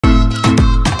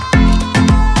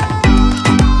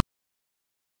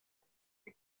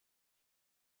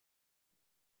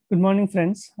Good morning,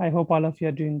 friends. I hope all of you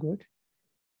are doing good.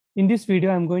 In this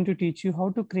video, I'm going to teach you how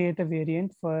to create a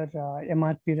variant for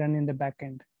MRP run in the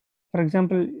backend. For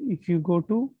example, if you go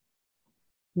to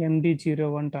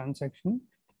MD01 transaction,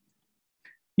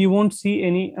 you won't see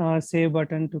any save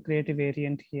button to create a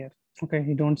variant here. Okay,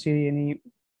 you don't see any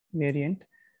variant.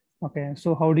 Okay,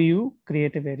 so how do you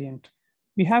create a variant?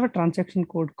 We have a transaction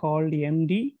code called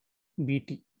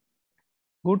MDBT.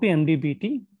 Go to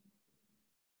MDBT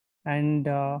and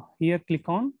here click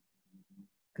on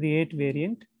create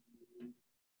variant.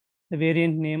 The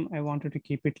variant name, I wanted to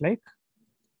keep it like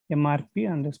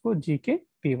MRP underscore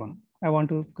GKP1. I want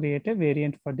to create a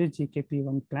variant for the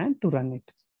GKP1 plan to run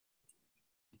it.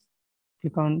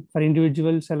 Click on for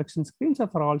individual selection screens or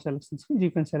for all selection screens. You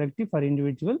can select it for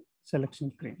individual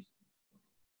selection screen.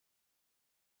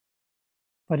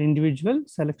 For individual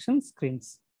selection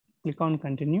screens, click on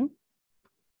continue.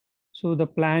 So the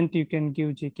plant you can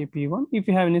give GKP1. If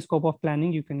you have any scope of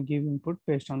planning, you can give input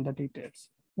based on the details.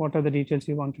 What are the details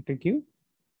you wanted to give?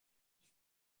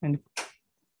 And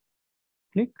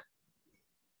click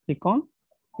on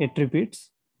attributes.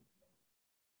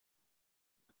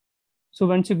 So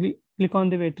once you click on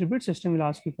the attribute, system will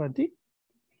ask you for the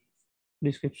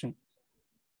description.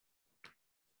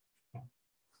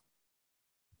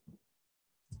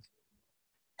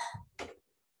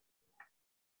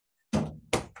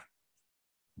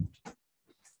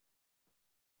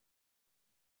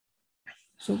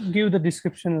 So give the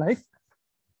description like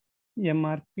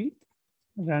MRP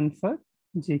run for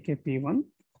GKP1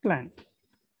 plan.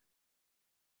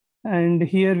 And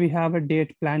here we have a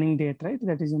date, planning date, right?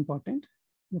 That is important.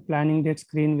 The planning date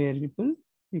screen variable,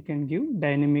 you can give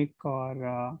dynamic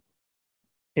or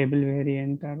table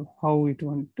variant or how it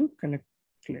want to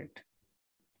calculate.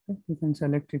 You can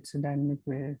select its dynamic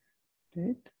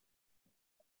date.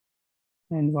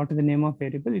 And what is the name of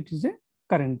variable? It is a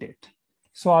current date.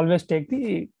 So always take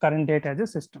the current date as a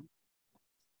system.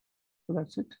 So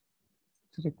that's it.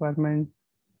 It's a requirement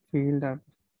field or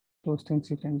those things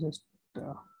you can just.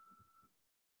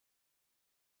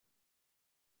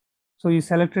 So you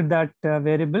selected that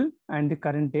variable and the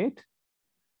current date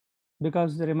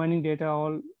because the remaining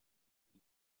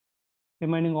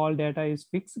all data is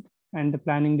fixed and the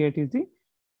planning date is the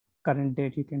current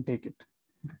date. You can take it.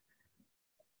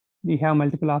 We have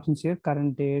multiple options here,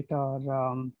 current date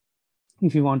or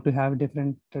if you want to have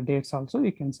different dates also,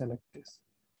 you can select this.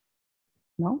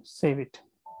 Now save it.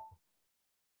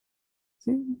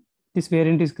 See, this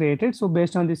variant is created. So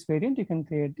based on this variant, you can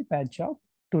create the batch job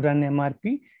to run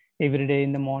MRP every day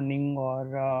in the morning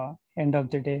or end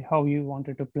of the day, how you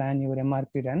wanted to plan your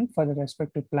MRP run for the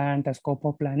respective plant or scope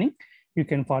of planning, you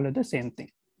can follow the same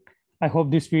thing. I hope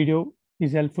this video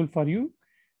is helpful for you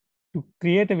to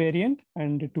create a variant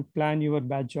and to plan your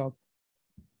batch job.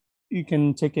 You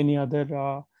can check any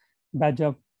other batch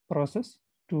job process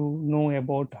to know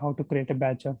about how to create a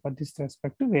batch job for this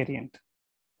respective variant.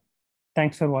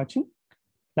 Thanks for watching.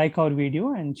 Like our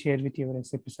video and share with your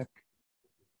SAP Circuit.